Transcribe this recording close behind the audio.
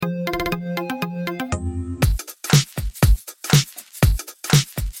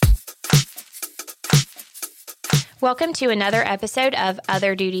Welcome to another episode of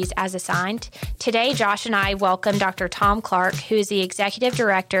Other Duties as Assigned. Today, Josh and I welcome Dr. Tom Clark, who is the Executive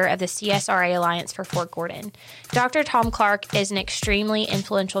Director of the CSRA Alliance for Fort Gordon. Dr. Tom Clark is an extremely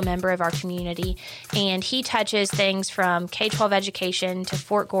influential member of our community, and he touches things from K-12 education to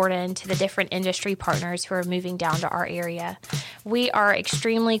Fort Gordon to the different industry partners who are moving down to our area. We are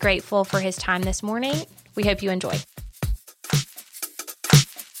extremely grateful for his time this morning. We hope you enjoy.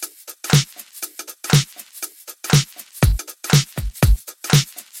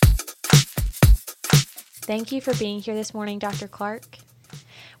 Thank you for being here this morning, Dr. Clark.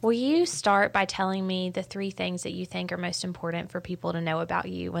 Will you start by telling me the three things that you think are most important for people to know about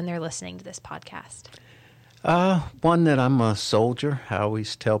you when they're listening to this podcast? One, that I'm a soldier. I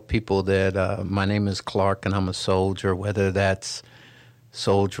always tell people that my name is Clark and I'm a soldier, whether that's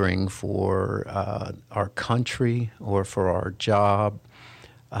soldiering for our country or for our job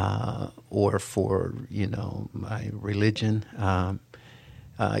or for, my religion.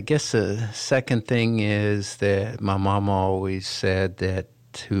 I guess the second thing is that my mom always said that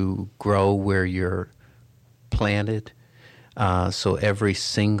to grow where you're planted. So every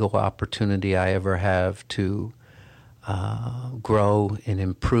single opportunity I ever have to grow and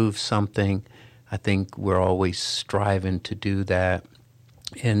improve something, I think we're always striving to do that.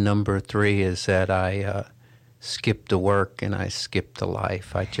 And number three is that I skip the work and I skip the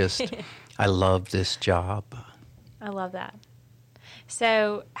life. I love this job. I love that.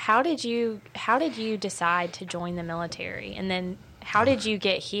 So how did you decide to join the military? And then how did you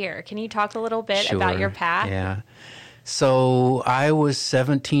get here? Can you talk a little bit about your path? Yeah. So I was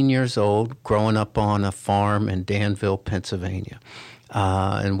 17 years old, growing up on a farm in Danville, Pennsylvania.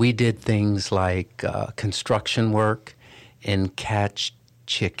 And we did things like construction work and catch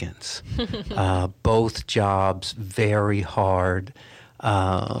chickens. Both jobs very hard.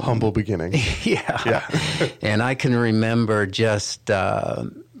 Humble beginning. Yeah. And I can remember just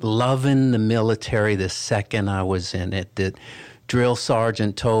loving the military the second I was in it. The drill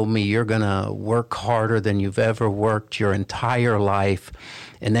sergeant told me, you're going to work harder than you've ever worked your entire life.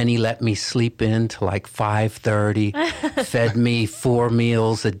 And then he let me sleep in till like 5:30, fed me 4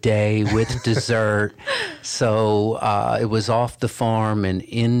 meals a day with dessert. So it was off the farm and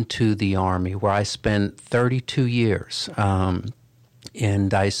into the Army, where I spent 32 years.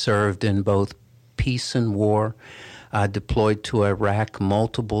 And I served in both peace and war. I deployed to Iraq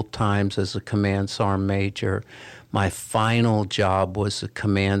multiple times as a command sergeant major. My final job was a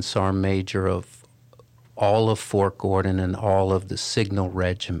command sergeant major of all of Fort Gordon and all of the Signal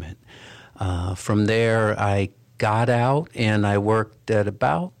Regiment. From there, I got out and I worked at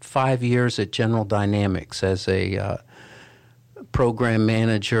about 5 years at General Dynamics as a program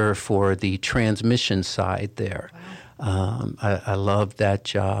manager for the transmission side there. Wow. I loved that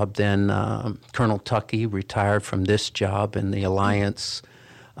job. Then Colonel Tuckey retired from this job, and the Alliance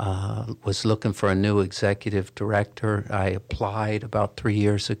was looking for a new executive director. I applied about 3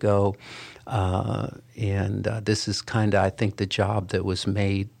 years ago, and this is kind of, I think, the job that was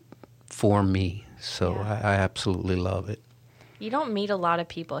made for me. So yeah. I absolutely love it. You don't meet a lot of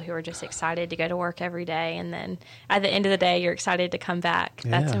people who are just excited to go to work every day, and then at the end of the day, you're excited to come back.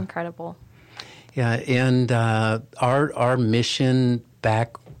 Yeah. That's incredible. Yeah, and our mission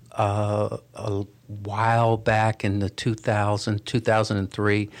back a while back in the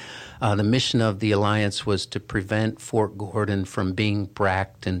 2003, the mission of the Alliance was to prevent Fort Gordon from being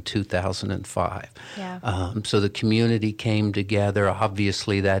bracked in 2005. Yeah. So the community came together.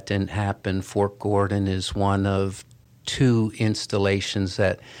 Obviously, that didn't happen. Fort Gordon is one of 2 installations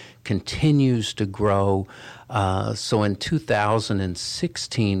that continues to grow. So in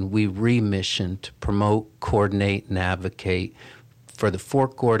 2016, we remissioned to promote, coordinate, and advocate for the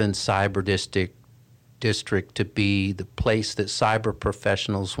Fort Gordon Cyber District to be the place that cyber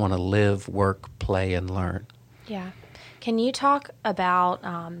professionals want to live, work, play, and learn. Yeah. Can you talk about,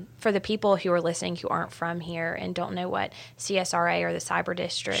 for the people who are listening who aren't from here and don't know what CSRA or the Cyber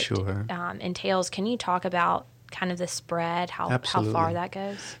District Sure. Entails, can you talk about kind of the spread, how far that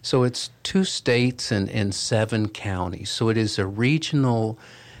goes? So it's 2 states and 7 counties. So it is a regional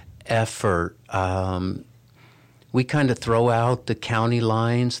effort. We kind of throw out the county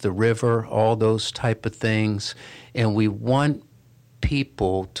lines, the river, all those type of things, and we want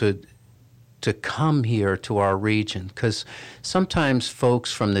people to come here to our region, because sometimes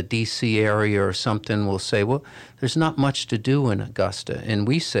folks from the D.C. area or something will say, well, there's not much to do in Augusta. And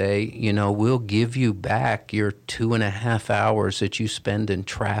we say, we'll give you back your 2.5 hours that you spend in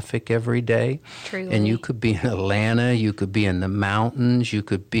traffic every day. Truly. And you could be in Atlanta, you could be in the mountains, you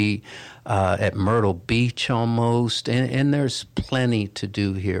could be at Myrtle Beach almost, and there's plenty to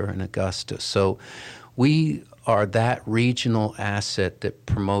do here in Augusta. So we are that regional asset that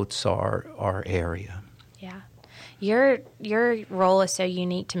promotes our area. Yeah. Your role is so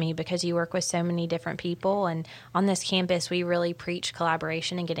unique to me because you work with so many different people, and on this campus we really preach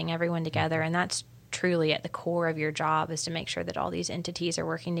collaboration and getting everyone together, and that's truly at the core of your job, is to make sure that all these entities are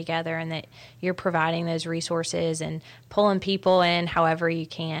working together and that you're providing those resources and pulling people in however you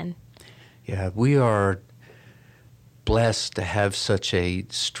can. Yeah, we are blessed to have such a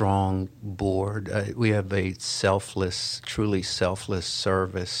strong board. We have a truly selfless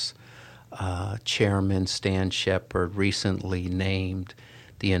service. Chairman Stan Shepard recently named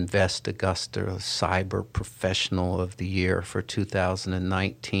the Invest Augusta Cyber Professional of the Year for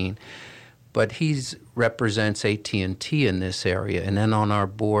 2019. But he represents AT&T in this area. And then on our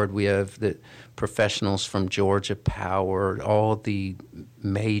board, we have the professionals from Georgia Power, all the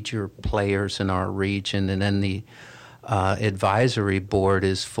major players in our region. And then the advisory board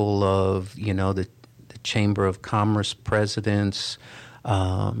is full of, the Chamber of Commerce presidents,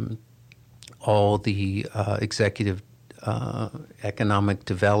 all the executive economic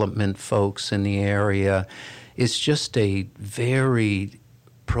development folks in the area. It's just a very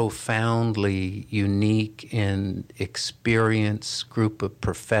profoundly unique and experienced group of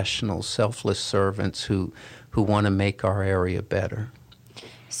professional, selfless servants who want to make our area better.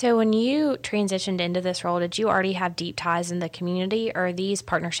 So when you transitioned into this role, did you already have deep ties in the community, or are these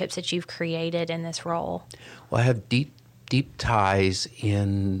partnerships that you've created in this role? Well, I have deep ties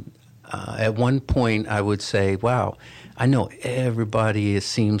in, at one point I would say, wow, I know everybody, it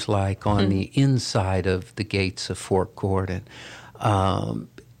seems like, on the inside of the gates of Fort Gordon.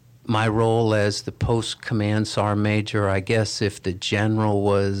 My role as the post-command sergeant major, I guess if the general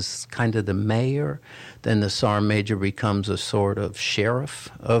was kind of the mayor, then the sergeant major becomes a sort of sheriff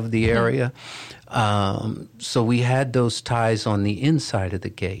of the area. So we had those ties on the inside of the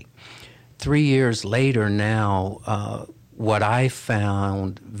gate. 3 years later now, what I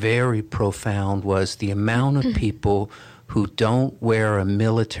found very profound was the amount of people who don't wear a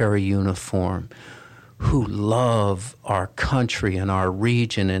military uniform, who love our country and our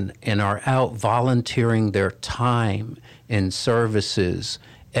region and are out volunteering their time and services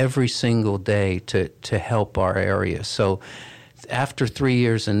every single day to help our area. So after 3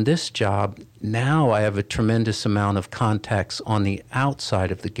 years in this job, now I have a tremendous amount of contacts on the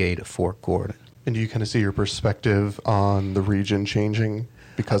outside of the gate of Fort Gordon. And do you kind of see your perspective on the region changing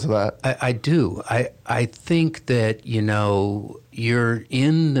because of that? I do. I think that, you're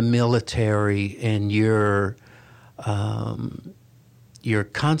in the military and you're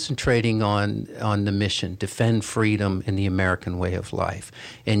concentrating on the mission, defend freedom and the American way of life.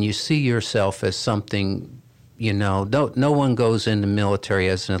 And you see yourself as something, no one goes in the military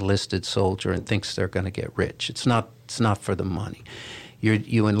as an enlisted soldier and thinks they're going to get rich. It's not for the money.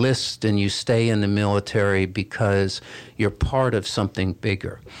 You enlist and you stay in the military because you're part of something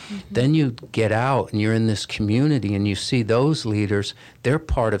bigger. Mm-hmm. Then you get out and you're in this community and you see those leaders, they're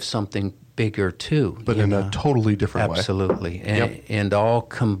part of something bigger too. But in a totally different way. Absolutely. And all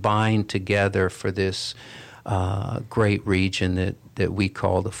combined together for this great region that we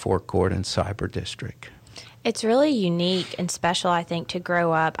call the Fort Gordon Cyber District. It's really unique and special, I think, to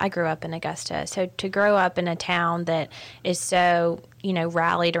grow up. I grew up in Augusta, so to grow up in a town that is so,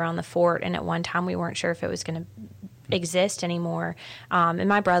 rallied around the fort, and at one time we weren't sure if it was going to exist anymore. And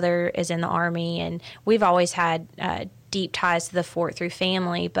my brother is in the Army, and we've always had deep ties to the fort through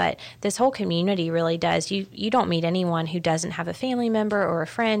family, but this whole community really does. You don't meet anyone who doesn't have a family member or a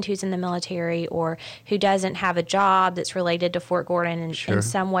friend who's in the military or who doesn't have a job that's related to Fort Gordon in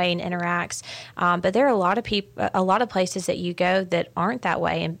some way and interacts. But there are a lot of places that you go that aren't that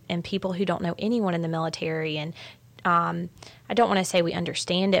way, and people who don't know anyone in the military. And I don't want to say we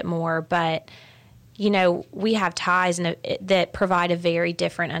understand it more, but we have ties that provide a very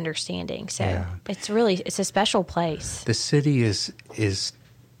different understanding. So it's a special place. The city is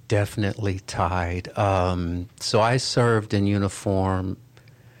definitely tied. So I served in uniform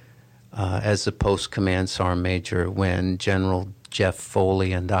as a post-command sergeant major when General Jeff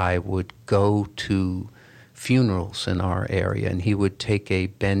Foley and I would go to funerals in our area, and he would take a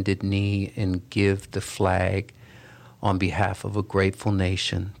bended knee and give the flag on behalf of a grateful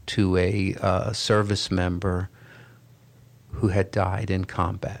nation to a service member who had died in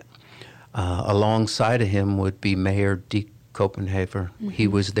combat. Alongside of him would be Mayor Dick Copenhaver. Mm-hmm. He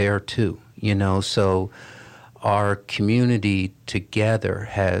was there too, so our community together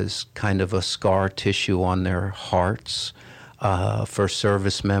has kind of a scar tissue on their hearts for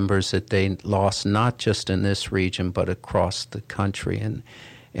service members that they lost, not just in this region, but across the country.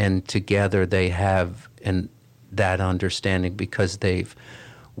 And together they have that understanding because they've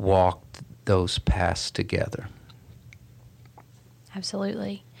walked those paths together.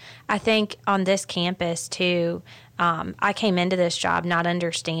 Absolutely. I think on this campus, too, I came into this job not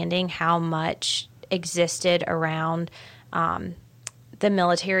understanding how much existed around the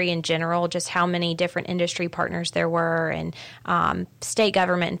military in general, just how many different industry partners there were, and state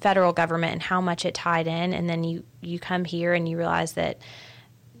government and federal government, and how much it tied in. And then you come here and you realize that,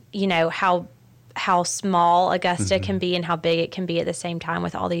 how small Augusta can be and how big it can be at the same time,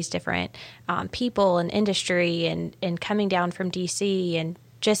 with all these different people and industry and coming down from D.C., and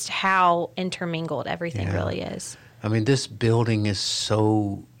just how intermingled everything really is. I mean, this building is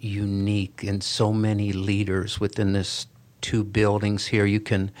so unique, and so many leaders within this 2 buildings here. You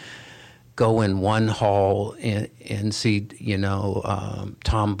can go in one hall and see,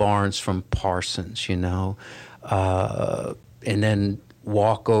 Tom Barnes from Parsons, and then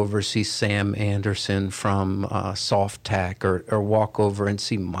walk over, see Sam Anderson from SoftTAC, or walk over and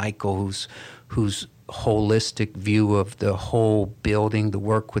see Michael, whose holistic view of the whole building, the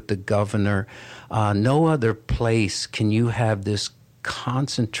work with the governor. No other place can you have this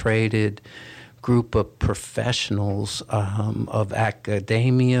concentrated group of professionals of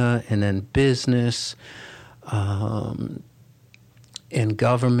academia and then business and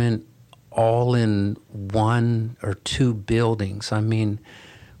government, all in 1 or 2 buildings. I mean,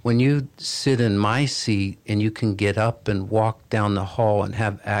 when you sit in my seat and you can get up and walk down the hall and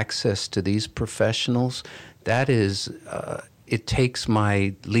have access to these professionals, that is, it takes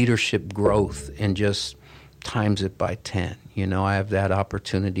my leadership growth and just times it by 10. I have that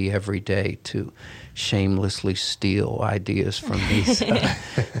opportunity every day to shamelessly steal ideas from these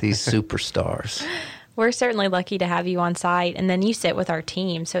superstars. We're certainly lucky to have you on site, and then you sit with our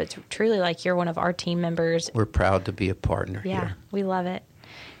team, so it's truly like you're one of our team members. We're proud to be a partner here. Yeah, we love it.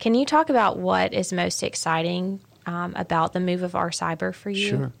 Can you talk about what is most exciting about the move of R-Cyber for you?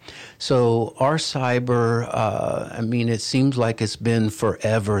 Sure. So R-Cyber, it seems like it's been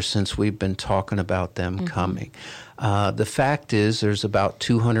forever since we've been talking about them coming. The fact is there's about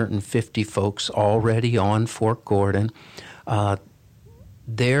 250 folks already on Fort Gordon.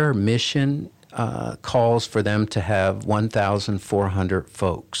 Their mission calls for them to have 1,400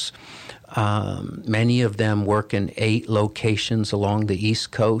 folks. Many of them work in 8 locations along the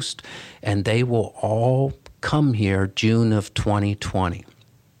East Coast, and they will all come here June of 2020.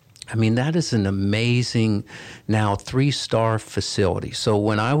 I mean, that is an amazing, now 3-star facility. So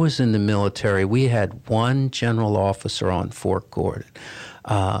when I was in the military, we had 1 general officer on Fort Gordon.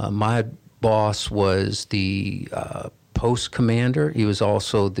 My boss was the post commander. He was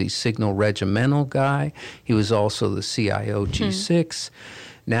also the signal regimental guy. He was also the CIO G6.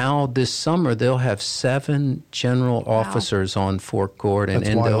 Now this summer, they'll have 7 general officers on Fort Gordon, That's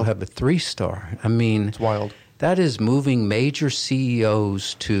and wild. they'll have a 3-star. I mean, It's wild. that is moving major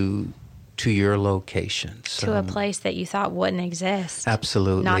CEOs to your locations. To a place that you thought wouldn't exist.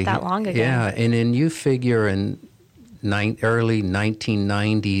 Absolutely. Not that long ago. Yeah, and then you figure in early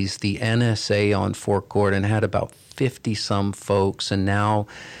 1990s, the NSA on Fort Gordon had about 50-some folks, and now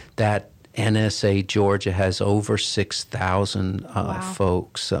that NSA Georgia has over 6,000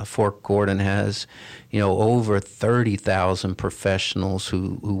 folks. Fort Gordon has, over 30,000 professionals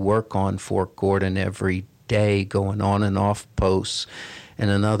who work on Fort Gordon every day, going on and off posts, and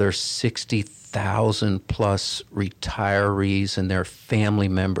another 60,000 plus retirees and their family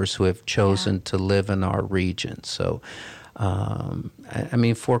members who have chosen to live in our region. So,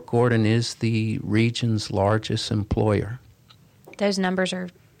 Fort Gordon is the region's largest employer. Those numbers are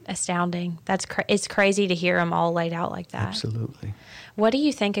astounding. It's crazy to hear them all laid out like that. Absolutely. What do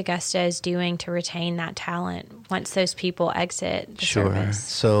you think Augusta is doing to retain that talent once those people exit the service?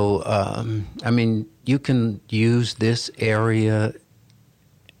 So, you can use this area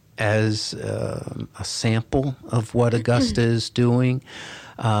as a sample of what Augusta is doing.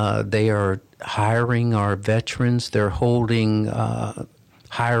 They are hiring our veterans. They're holding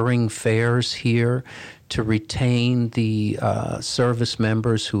hiring fairs here to retain the service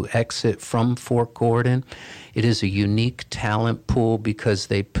members who exit from Fort Gordon. It is a unique talent pool because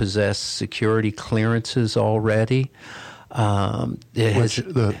they possess security clearances already.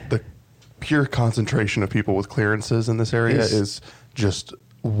 The pure concentration of people with clearances in this area is just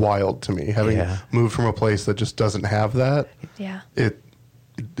wild to me. Having moved from a place that just doesn't have that, it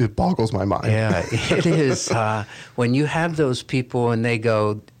boggles my mind. Yeah, it is. When you have those people and they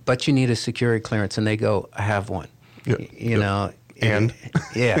go, but you need a security clearance, and they go, I have one. And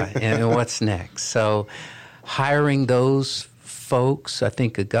what's next? So hiring those folks. I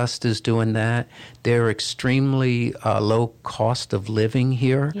think Augusta's doing that. They're extremely low cost of living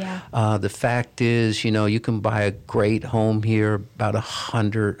here. Yeah. The fact is, you can buy a great home here about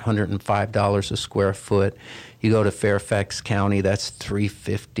 $105 a square foot. You go to Fairfax County, that's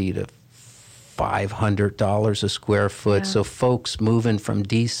 $350 to $500 a square foot. Yeah. So folks moving from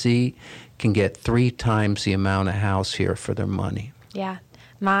D.C. can get 3 times the amount of house here for their money. Yeah.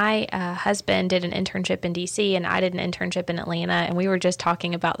 My husband did an internship in D.C., and I did an internship in Atlanta, and we were just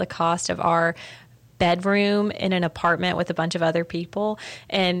talking about the cost of our bedroom in an apartment with a bunch of other people,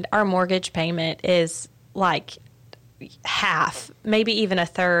 and our mortgage payment is like half, maybe even a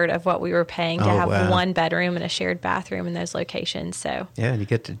third of what we were paying to have one bedroom and a shared bathroom in those locations. So yeah, and you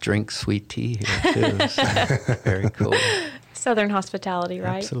get to drink sweet tea here, too. So very cool. Southern hospitality,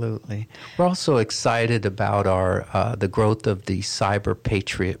 right? Absolutely. We're also excited about the growth of the Cyber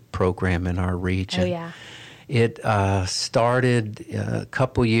Patriot program in our region. Oh, yeah. It started a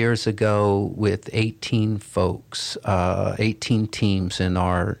couple years ago with 18 folks, 18 teams in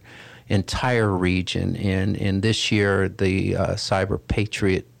our entire region. And this year, the Cyber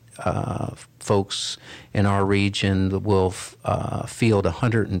Patriot folks in our region will field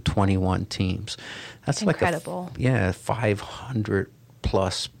 121 teams. That's incredible. Like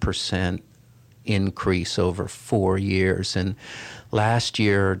 500+% increase over 4 years. And last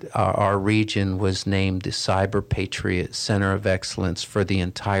year, our region was named the Cyber Patriot Center of Excellence for the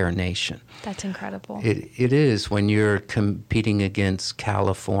entire nation. That's incredible. It is when you're competing against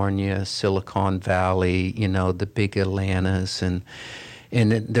California, Silicon Valley, the big Atlantas, and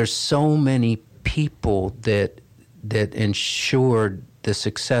there's so many people that ensured the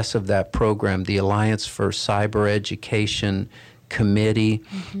success of that program. The Alliance for Cyber Education Committee,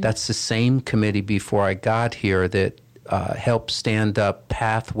 that's the same committee before I got here that helped stand up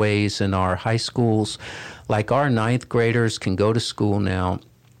pathways in our high schools. Like our 9th graders can go to school now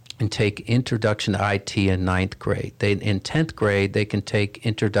and take Introduction to IT in 9th grade. In 10th grade, they can take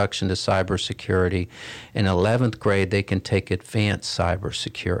Introduction to Cybersecurity. In 11th grade, they can take Advanced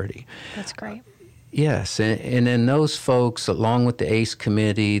Cybersecurity. That's great. Yes, and then those folks, along with the ACE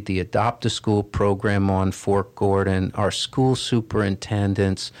Committee, the Adopt a School program on Fort Gordon, our school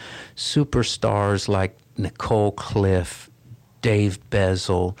superintendents, superstars like Nicole Cliff, Dave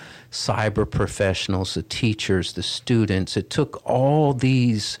Bezel, cyber professionals, the teachers, the students. It took all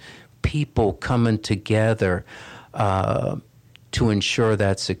these people coming together to ensure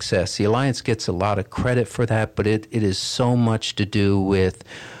that success. The Alliance gets a lot of credit for that, but it is so much to do with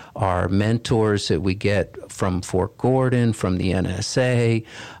our mentors that we get from Fort Gordon, from the NSA,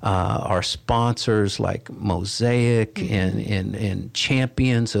 our sponsors like Mosaic and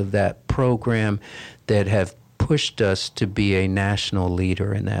champions of that program that have pushed us to be a national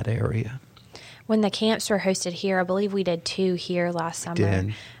leader in that area. When the camps were hosted here, I believe we did 2 here last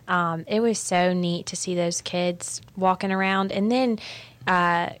summer. It was so neat to see those kids walking around. And then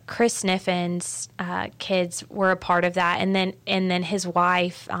Chris Sniffin's kids were a part of that, and then his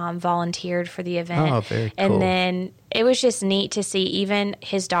wife volunteered for the event. Oh, very cool. And then it was just neat to see even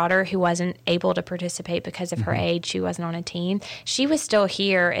his daughter, who wasn't able to participate because of her age, she wasn't on a team. She was still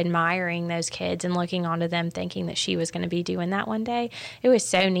here admiring those kids and looking onto them, thinking that she was going to be doing that one day. It was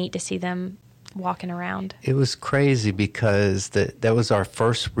so neat to see them walking around. It was crazy because that was our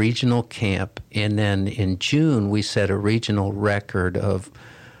first regional camp, and then in June we set a regional record of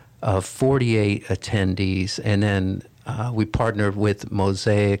 48 attendees, and then we partnered with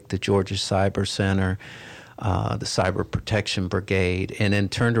Mosaic, the Georgia Cyber Center, the Cyber Protection Brigade, and then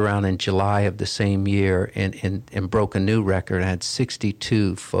turned around in July of the same year and broke a new record. I had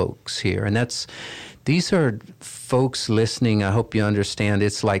 62 folks here, and these are folks listening. I hope you understand.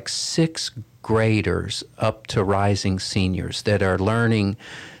 It's like 6 graders up to rising seniors that are learning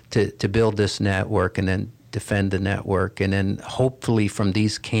to build this network and then defend the network. And then hopefully from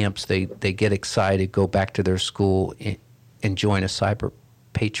these camps, they get excited, go back to their school and join a Cyber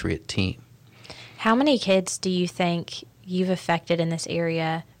Patriot team. How many kids do you think you've affected in this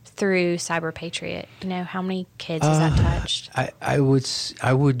area through Cyber Patriot? How many kids has that touched? I would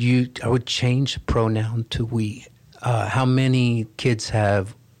change the pronoun to we. How many kids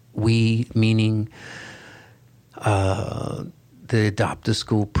have we, meaning the Adopt a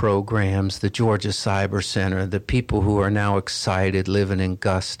School programs, the Georgia Cyber Center, the people who are now excited living in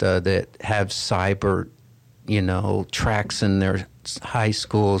Augusta that have cyber, tracks in their high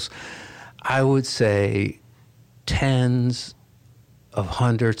schools. I would say tens of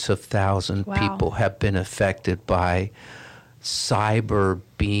hundreds of thousands of people have been affected by cyber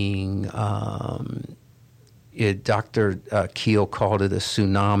being Dr. Keel called it a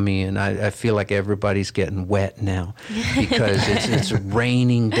tsunami, and I feel like everybody's getting wet now because it's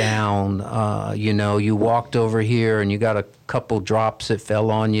raining down. You walked over here and you got a couple drops that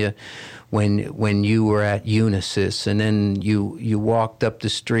fell on you when you were at Unisys, and then you walked up the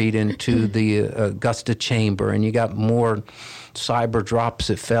street into the Augusta Chamber and you got more cyber drops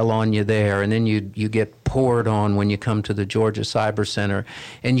that fell on you there, and then you get poured on when you come to the Georgia Cyber Center.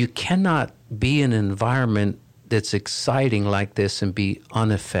 And you cannot be in an environment that's exciting like this and be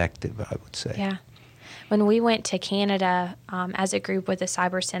ineffective, I would say. Yeah. When we went to Canada as a group with the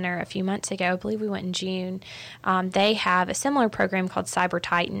Cyber Center a few months ago, I believe we went in June, they have a similar program called Cyber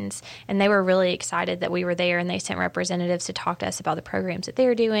Titans, and they were really excited that we were there, and they sent representatives to talk to us about the programs that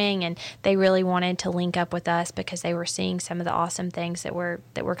they're doing, and they really wanted to link up with us because they were seeing some of the awesome things that were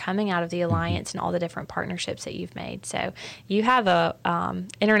coming out of the Alliance and all the different partnerships that you've made. So you have a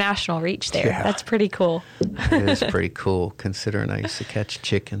international reach there. Yeah. That's pretty cool. It is pretty cool, considering I used to catch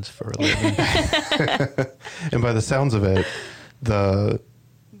chickens for a living. And by the sounds of it, the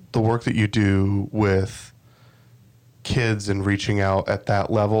work that you do with kids and reaching out at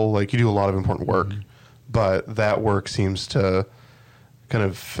that level, like you do a lot of important work, but that work seems to kind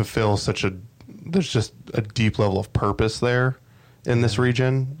of fulfill there's just a deep level of purpose there in this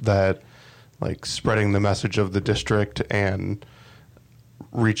region that, like, spreading the message of the district and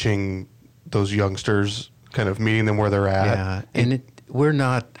reaching those youngsters, kind of meeting them where they're at. Yeah, and we're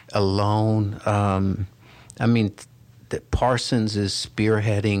not alone. Parsons is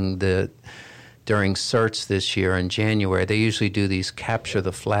spearheading during CERTS this year in January. They usually do these capture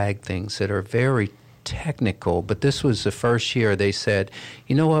the flag things that are very technical, but this was the first year they said,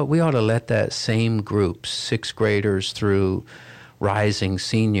 you know what, we ought to let that same group, 6th graders through rising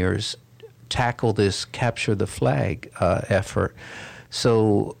seniors, tackle this capture the flag effort.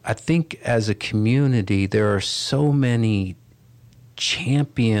 So I think as a community, there are so many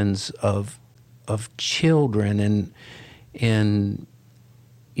champions of children, and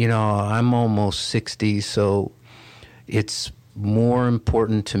I'm almost 60, so it's more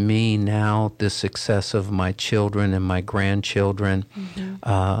important to me now the success of my children and my grandchildren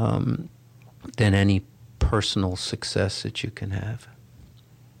than any personal success that you can have.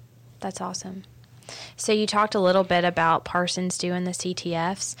 That's awesome. So you talked a little bit about Parsons doing the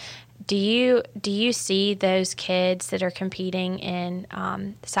CTFs. Do you see those kids that are competing in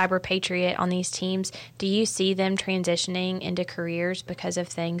Cyber Patriot on these teams, do you see them transitioning into careers because of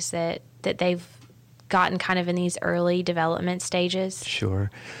things that they've gotten kind of in these early development stages? Sure.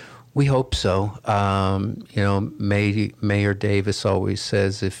 We hope so. Mayor Davis always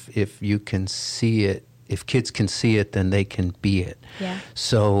says if you can see it, if kids can see it, then they can be it. Yeah.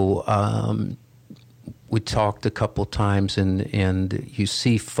 So we talked a couple times, and you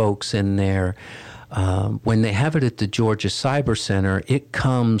see folks in there. When they have it at the Georgia Cyber Center, it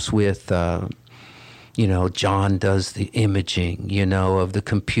comes with, John does the imaging, of the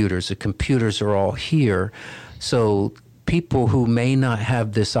computers. The computers are all here. So people who may not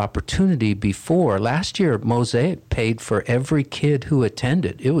have this opportunity before, last year Mosaic paid for every kid who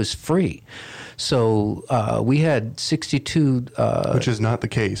attended. It was free. So we had 62... which is not the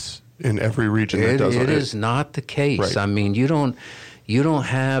case in every region that does it. It is not the case. Right. I mean, you don't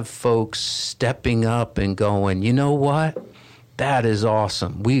have folks stepping up and going, you know what? That is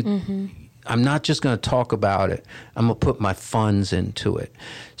awesome. I'm not just going to talk about it. I'm going to put my funds into it.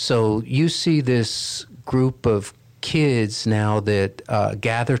 So you see this group of kids now that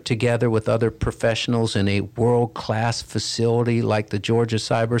gather together with other professionals in a world-class facility like the Georgia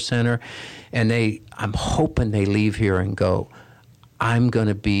Cyber Center, and I'm hoping they leave here and go, I'm going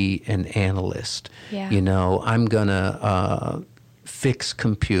to be an analyst. Yeah. I'm going to fix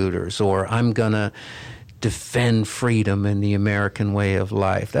computers, or I'm going to defend freedom and the American way of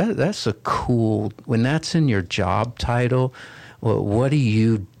life. That's a cool, when that's in your job title, well, what do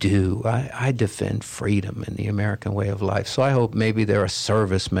you do? I defend freedom and the American way of life. So I hope maybe they're a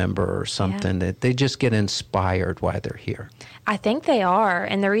service member or something, that they just get inspired while they're here. I think they are.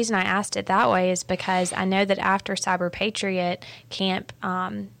 And the reason I asked it that way is because I know that after Cyber Patriot Camp,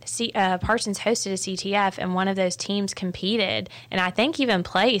 Parsons hosted a CTF, and one of those teams competed, and I think even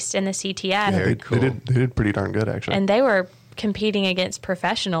placed in the CTF. Yeah, Very cool. They did pretty darn good, actually. And they were competing against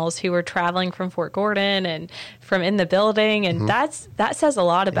professionals who were traveling from Fort Gordon and from in the building, and that says a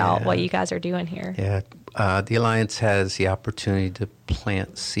lot about what you guys are doing here. Yeah, the Alliance has the opportunity to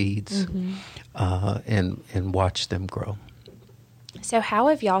plant seeds and watch them grow. So how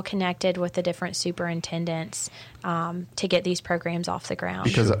have y'all connected with the different superintendents to get these programs off the ground?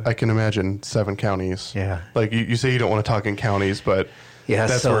 Because I can imagine 7 counties. Yeah. Like you say you don't want to talk in counties, but Yeah,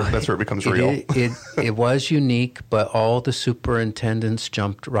 that's where it becomes real. It was unique, but all the superintendents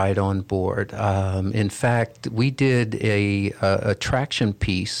jumped right on board. In fact, we did a attraction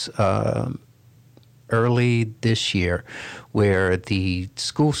piece early this year where the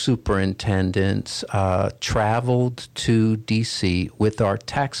school superintendents traveled to D.C. with our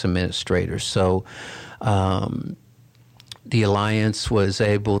tax administrators. So the Alliance was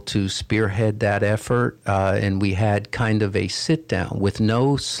able to spearhead that effort, and we had kind of a sit-down with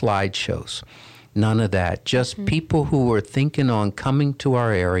no slideshows, none of that. Just people who were thinking on coming to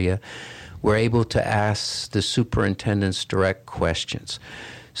our area were able to ask the superintendents direct questions.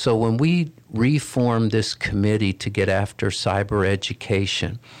 So when we reformed this committee to get after cyber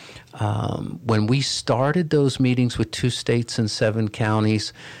education, when we started those meetings with 2 states and 7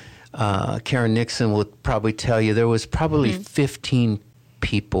 counties, Karen Nixon will probably tell you there was probably 15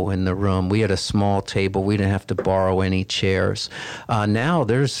 people in the room. We had a small table. We didn't have to borrow any chairs. Now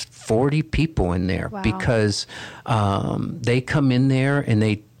there's 40 people in there because they come in there and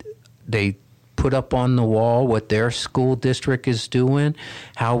they put up on the wall what their school district is doing,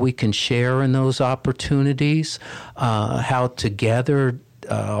 how we can share in those opportunities, how together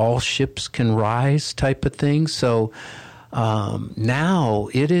all ships can rise type of thing. So now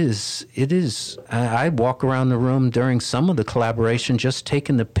it is, I walk around the room during some of the collaboration just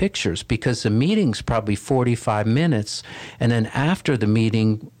taking the pictures because the meeting's probably 45 minutes. And then after the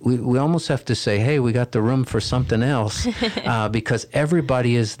meeting, we almost have to say, hey, we got the room for something else because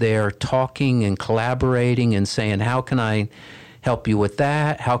everybody is there talking and collaborating and saying, how can I help you with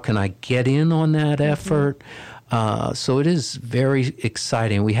that? How can I get in on that effort? So it is very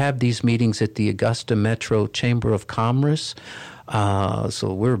exciting. We have these meetings at the Augusta Metro Chamber of Commerce.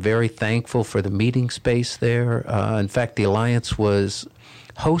 So we're very thankful for the meeting space there. In fact, the Alliance was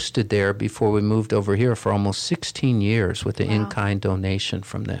hosted there before we moved over here for almost 16 years with an in-kind donation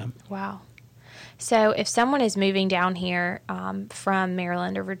from them. Wow. So if someone is moving down here from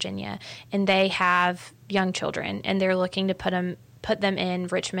Maryland or Virginia and they have young children and they're looking to put them in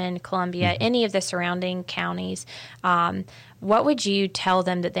Richmond, Columbia, any of the surrounding counties, what would you tell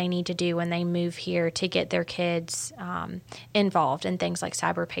them that they need to do when they move here to get their kids involved in things like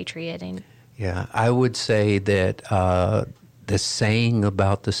cyber patrioting? Yeah, I would say that the saying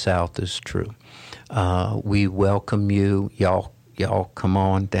about the South is true. We welcome you. Y'all come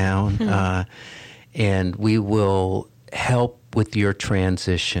on down, and we will help with your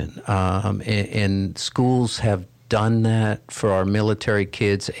transition. And schools have done that for our military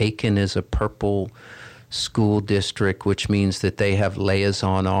kids. Aiken is a purple school district, which means that they have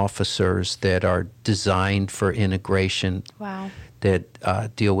liaison officers that are designed for integration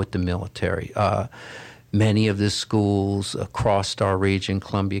that deal with the military. Many of the schools across our region,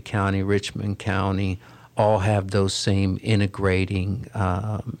 Columbia County, Richmond County, all have those same integrating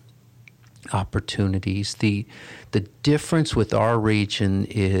opportunities. The difference with our region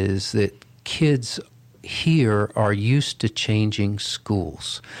is that kids here are used to changing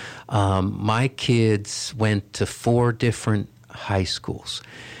schools. My kids went to 4 different high schools.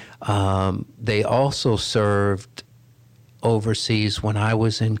 They also served overseas when I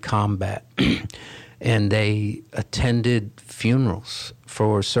was in combat, and they attended funerals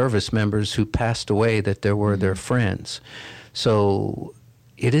for service members who passed away that there were their friends. So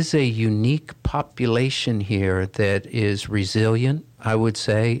it is a unique population here that is resilient, I would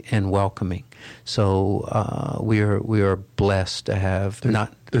say, and welcoming. So we are blessed to have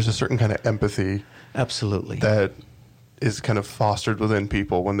there's a certain kind of empathy, absolutely, that is kind of fostered within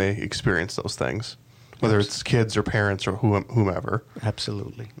people when they experience those things, whether it's kids or parents or whomever.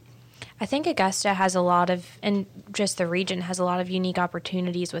 Absolutely. I think Augusta has a lot of, and just the region has a lot of unique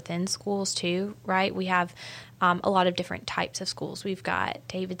opportunities within schools too, right? We have a lot of different types of schools. We've got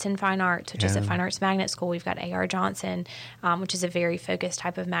Davidson Fine Arts, which is a fine arts magnet school. We've got A.R. Johnson, which is a very focused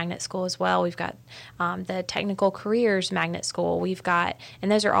type of magnet school as well. We've got the Technical Careers Magnet School. We've got,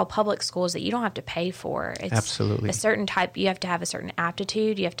 and those are all public schools that you don't have to pay for. It's absolutely a certain type. You have to have a certain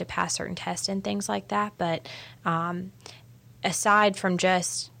aptitude. You have to pass certain tests and things like that. But aside from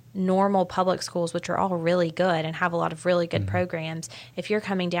just normal public schools, which are all really good and have a lot of really good programs, if you're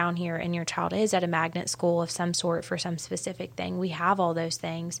coming down here and your child is at a magnet school of some sort for some specific thing, we have all those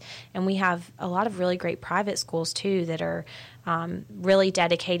things. And we have a lot of really great private schools too that are really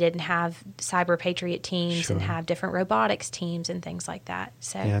dedicated and have cyber patriot teams and have different robotics teams and things like that.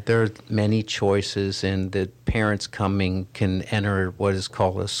 So yeah, there are many choices, and the parents coming can enter what is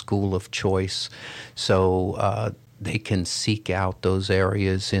called a school of choice. So they can seek out those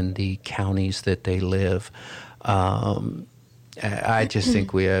areas in the counties that they live. I just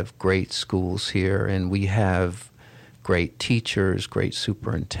think we have great schools here, and we have great teachers, great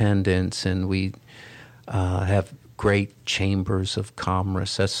superintendents, and we have great chambers of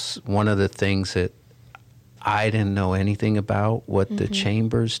commerce. That's one of the things that I didn't know anything about, what the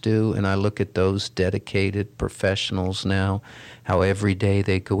chambers do, and I look at those dedicated professionals now, how every day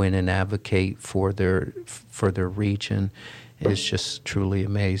they go in and advocate for their region. It's just truly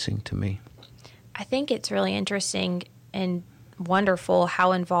amazing to me. I think it's really interesting and wonderful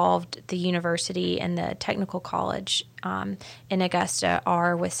how involved the university and the technical college in Augusta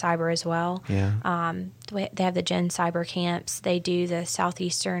are with cyber as well. Yeah. They have the Gen Cyber Camps. They do the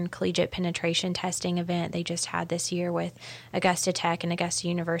Southeastern Collegiate Penetration Testing event they just had this year with Augusta Tech and Augusta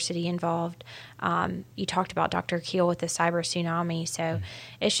University involved. You talked about Dr. Keel with the cyber tsunami. So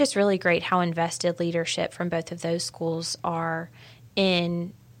it's just really great how invested leadership from both of those schools are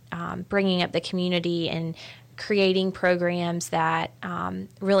in bringing up the community and creating programs that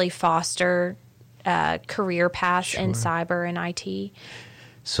really foster career paths in cyber and IT.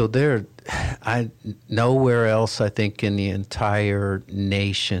 So nowhere else, I think, in the entire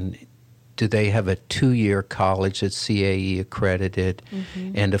nation do they have a 2-year college that's CAE accredited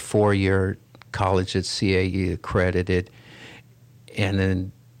and a 4-year college that's CAE accredited. And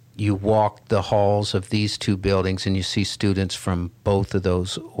then you walk the halls of these two buildings and you see students from both of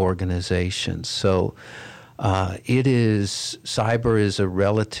those organizations. So cyber is a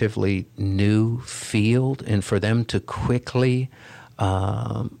relatively new field, and for them to quickly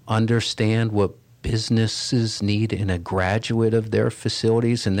understand what businesses need in a graduate of their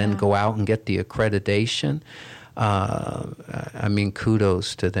facilities and then go out and get the accreditation, I mean,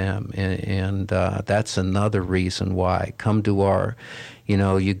 kudos to them. And that's another reason why. Come to our,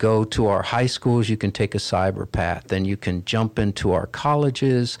 you go to our high schools, you can take a cyber path. Then you can jump into our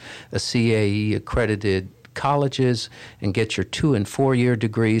colleges, a CAE accredited colleges, and get your 2- and 4-year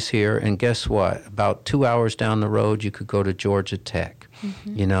degrees here. And guess what? About 2 hours down the road, you could go to Georgia Tech,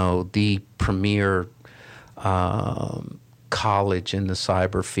 the premier college in the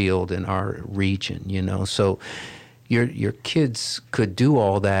cyber field in our region. So your kids could do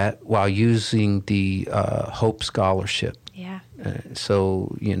all that while using the Hope Scholarship. Yeah.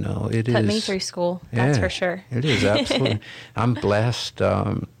 So, it is. Put me through school, that's for sure. It is, absolutely. I'm blessed.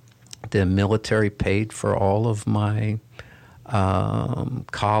 The military paid for all of my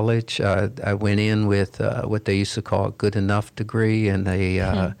college. I went in with what they used to call a good enough degree and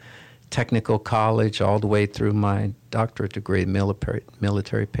a technical college all the way through my doctorate degree.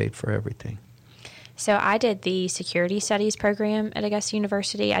 Military paid for everything. So I did the security studies program at Augusta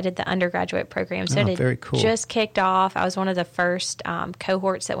University. I did the undergraduate program. So it very cool. Just kicked off. I was one of the first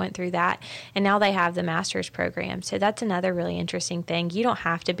cohorts that went through that. And now they have the master's program. So that's another really interesting thing. You don't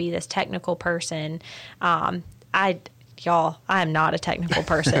have to be this technical person. Y'all, I am not a technical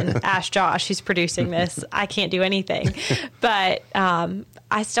person. Ask Josh, who's producing this. I can't do anything. But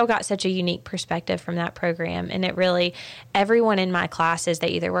I still got such a unique perspective from that program. And it really, everyone in my classes, they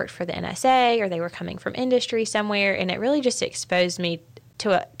either worked for the NSA or they were coming from industry somewhere. And it really just exposed me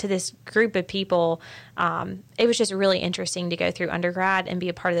to this group of people. It was just really interesting to go through undergrad and be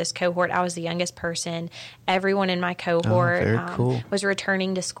a part of this cohort. I was the youngest person. Everyone in my cohort was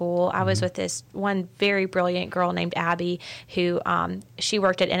returning to school. I was with this one very brilliant girl named Abby who she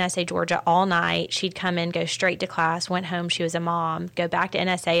worked at NSA Georgia all night. She'd come in, go straight to class, went home. She was a mom, go back to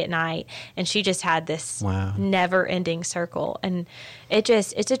NSA at night. And she just had this never-ending circle. And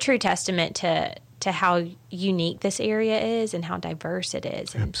it's a true testament to how unique this area is and how diverse it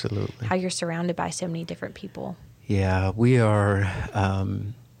is. And absolutely. How you're surrounded by so many different people. Yeah, we are,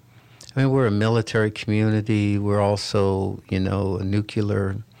 we're a military community. We're also, a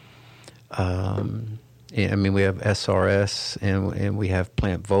nuclear, we have SRS and we have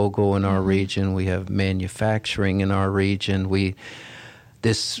Plant Vogtle in our region. We have manufacturing in our region.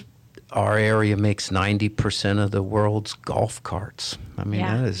 Our area makes 90% of the world's golf carts.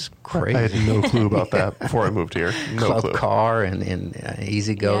 That is crazy. I had no clue about that before I moved here. Club Car and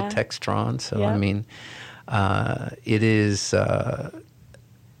E-Z-GO Textron. So, it is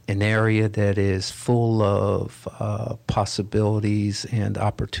an area that is full of possibilities and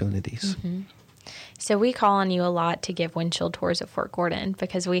opportunities. Mm-hmm. So we call on you a lot to give windshield tours of Fort Gordon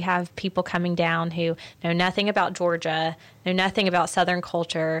because we have people coming down who know nothing about Georgia, know nothing about Southern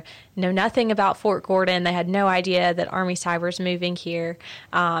culture, know nothing about Fort Gordon. They had no idea that Army Cyber is moving here.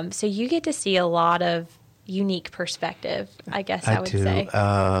 So you get to see a lot of unique perspective, I guess I would say.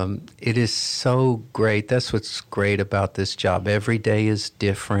 It is so great. That's what's great about this job. Every day is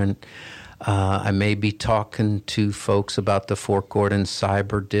different. I may be talking to folks about the Fort Gordon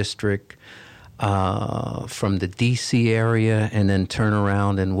Cyber District from the D.C. area, and then turn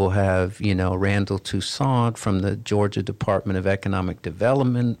around and we'll have, Randall Toussaint from the Georgia Department of Economic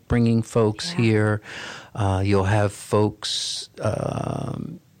Development bringing folks here. You'll have folks,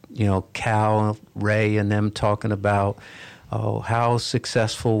 Cal, Ray, and them talking about, how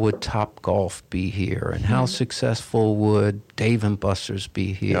successful would Topgolf be here, and how successful would Dave & Buster's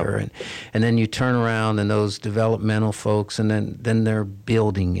be here, and then you turn around and those developmental folks, and then they're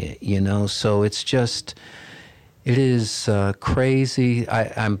building it, So it's just, it is crazy.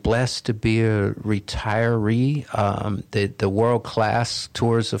 I'm blessed to be a retiree. The world-class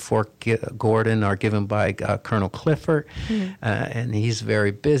tours of Fort Gordon are given by Colonel Clifford, and he's very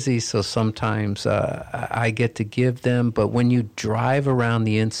busy, so sometimes I get to give them. But when you drive around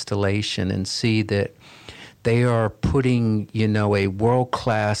the installation and see that they are putting, a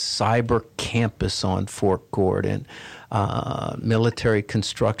world-class cyber campus on Fort Gordon, military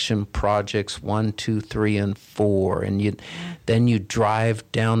construction projects 1, 2, 3, and 4, and then you drive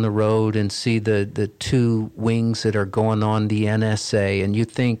down the road and see the 2 wings that are going on the NSA, and you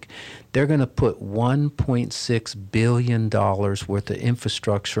think they're going to put $1.6 billion worth of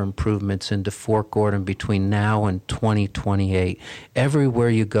infrastructure improvements into Fort Gordon between now and 2028. Everywhere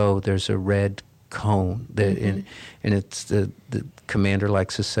you go, there's a red cone, and it's the commander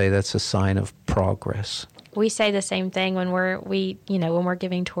likes to say that's a sign of progress. We say the same thing when when we're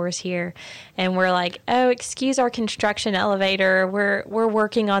giving tours here, and we're like, "Oh, excuse our construction elevator. We're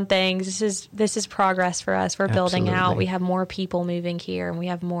working on things. This is progress for us. We're building out. We have more people moving here, and we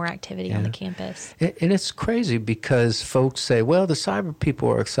have more activity on the campus." And it's crazy because folks say, "Well, the cyber people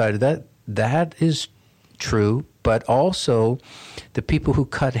are excited." That is true, but also the people who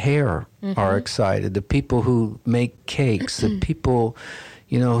cut hair are excited. The people who make cakes. The people,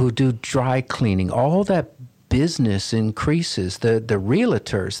 who do dry cleaning. All that business increases. The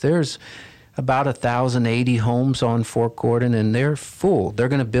realtors, there's about 1,080 homes on Fort Gordon, and they're full. They're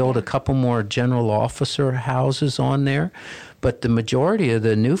going to build a couple more general officer houses on there, but the majority of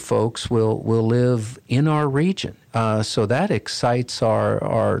the new folks will live in our region. So that excites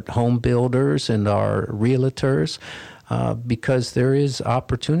our home builders and our realtors because there is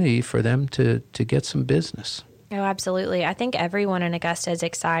opportunity for them to get some business. Oh, absolutely. I think everyone in Augusta is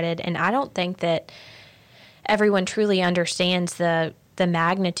excited, and I don't think that everyone truly understands the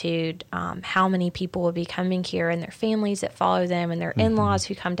magnitude, how many people will be coming here, and their families that follow them, and their in-laws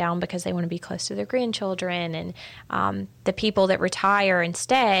who come down because they want to be close to their grandchildren, and the people that retire and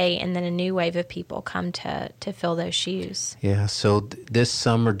stay, and then a new wave of people come to fill those shoes. Yeah, so this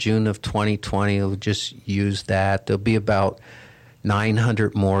summer, June of 2020, we'll just use that. There'll be about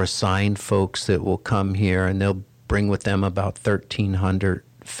 900 more assigned folks that will come here, and they'll bring with them about 1,300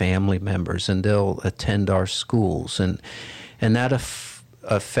 family members, and they'll attend our schools, and that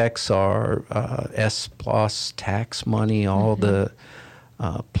affects our SPLOS tax money, all the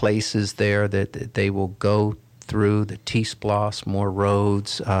places there that they will go through, the T-SPLOS, more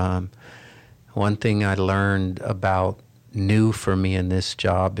roads. One thing I learned about new for me in this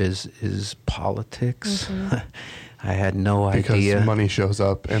job is politics. I had no idea. Because money shows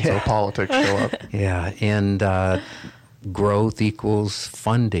up, and so politics show up. Yeah, and growth equals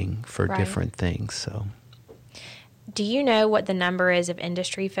funding for different things. So, do you know what the number is of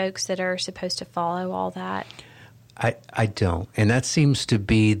industry folks that are supposed to follow all that? I don't, and that seems to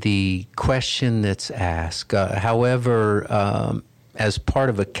be the question that's asked. However, as part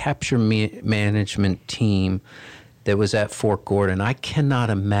of a capture management team that was at Fort Gordon, I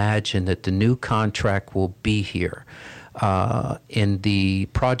cannot imagine that the new contract will be here. And the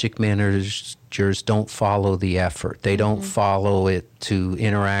project managers don't follow the effort. They don't follow it to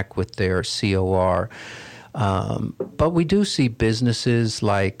interact with their COR. But we do see businesses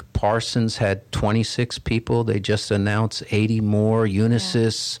like Parsons had 26 people. They just announced 80 more.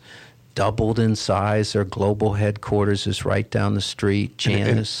 Unisys doubled in size. Their global headquarters is right down the street.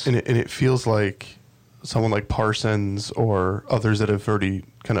 Janus. And it feels like someone like Parsons or others that have already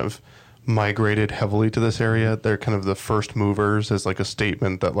kind of migrated heavily to this area, they're kind of the first movers as like a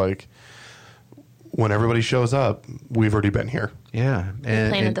statement that like when everybody shows up, we've already been here. Yeah. They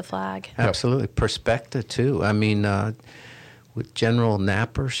planted the flag. Absolutely. Yep. Perspective too. I mean, with General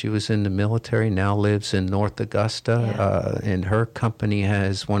Napper, she was in the military, now lives in North Augusta, and her company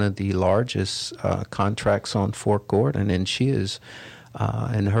has one of the largest contracts on Fort Gordon, and she is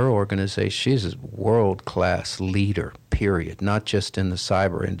in her organization, she's a world-class leader, period, not just in the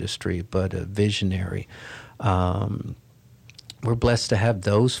cyber industry, but a visionary. We're blessed to have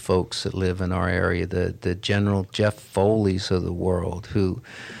those folks that live in our area, the General Jeff Foleys of the world, who,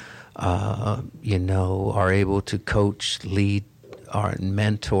 are able to coach, lead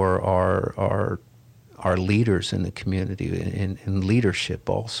mentor our leaders in the community in leadership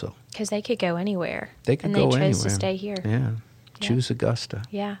also. Because they could go anywhere. They could go anywhere. And they chose to stay here. Yeah. Choose Augusta.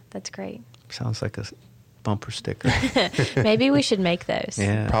 Yeah, that's great. Sounds like a bumper sticker. Maybe we should make those.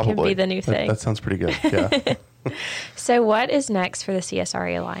 Yeah. Probably. Could be the new thing. That sounds pretty good. Yeah. So what is next for the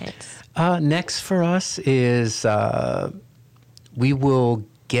CSRA Alliance? Next for us is we will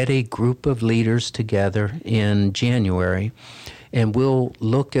get a group of leaders together in January, and we'll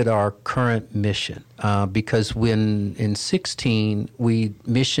look at our current mission because when in 2016 we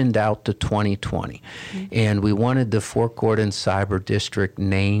missioned out to 2020, and we wanted the Fort Gordon Cyber District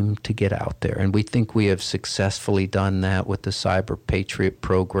name to get out there, and we think we have successfully done that with the Cyber Patriot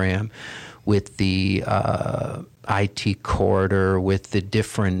program, with the IT corridor, with the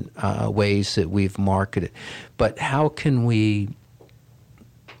different ways that we've marketed. But how can we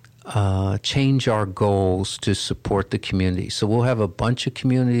change our goals to support the community? So we'll have a bunch of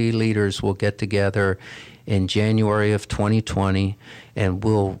community leaders. We'll get together in January of 2020, and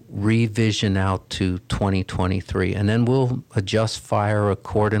we'll revision out to 2023. And then we'll adjust fire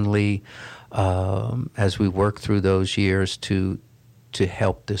accordingly as we work through those years to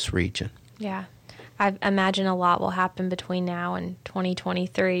help this region. Yeah. I imagine a lot will happen between now and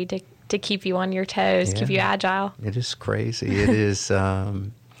 2023 to keep you on your toes, keep you agile. It is crazy. It is...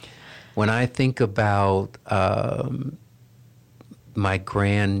 when I think about my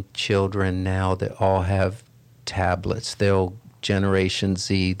grandchildren now that all have tablets, they'll Generation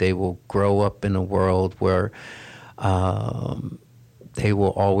Z, they will grow up in a world where they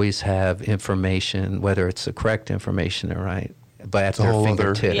will always have information, whether it's the correct information or right, but at their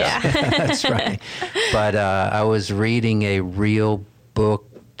fingertips. That's right. But I was reading a real book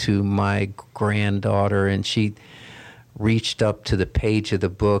to my granddaughter, and she reached up to the page of the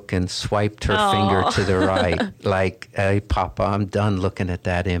book and swiped her finger to the right, like, hey, Papa, I'm done looking at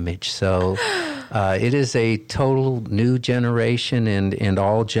that image. So it is a total new generation, and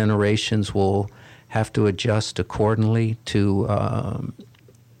all generations will have to adjust accordingly to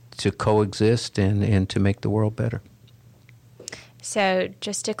coexist and to make the world better. So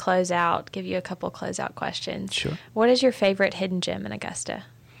just to close out, give you a couple closeout questions. Sure. What is your favorite hidden gem in Augusta?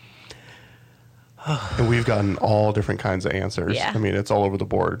 And we've gotten all different kinds of answers. Yeah. I mean, it's all over the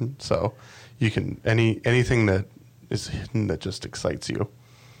board. So you can anything that is hidden that just excites you.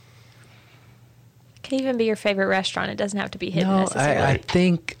 It can even be your favorite restaurant. It doesn't have to be hidden necessarily. I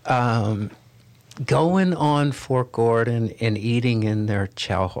think going on Fort Gordon and eating in their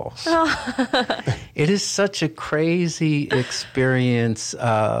chow halls. It is such a crazy experience.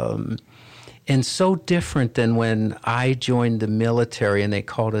 And so different than when I joined the military and they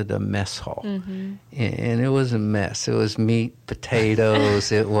called it a mess hall. Mm-hmm. And it was a mess. It was meat,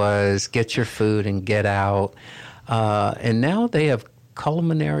 potatoes. It was get your food and get out. And now they have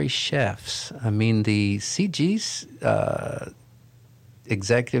culinary chefs. I mean, the CG's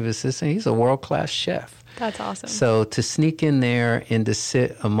executive assistant, he's a world-class chef. That's awesome. So to sneak in there and to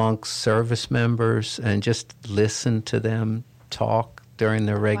sit amongst service members and just listen to them talk during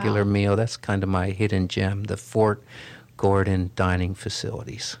their regular meal, that's kind of my hidden gem, the Fort Gordon dining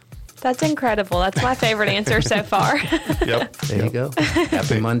facilities. That's incredible. That's my favorite answer so far. Yep. There you go.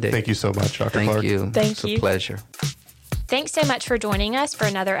 Happy Monday. Thank you so much, Dr. Thank Clark. you. Thank you. It's a pleasure. Thanks so much for joining us for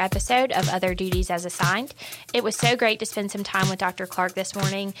another episode of Other Duties as Assigned. It was so great to spend some time with Dr. Clark this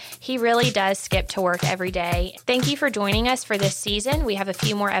morning. He really does skip to work every day. Thank you for joining us for this season. We have a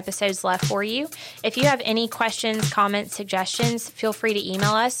few more episodes left for you. If you have any questions, comments, suggestions, feel free to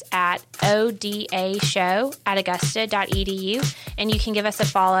email us at odashow@augusta.edu, and you can give us a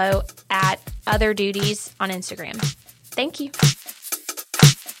follow at Other Duties on Instagram. Thank you.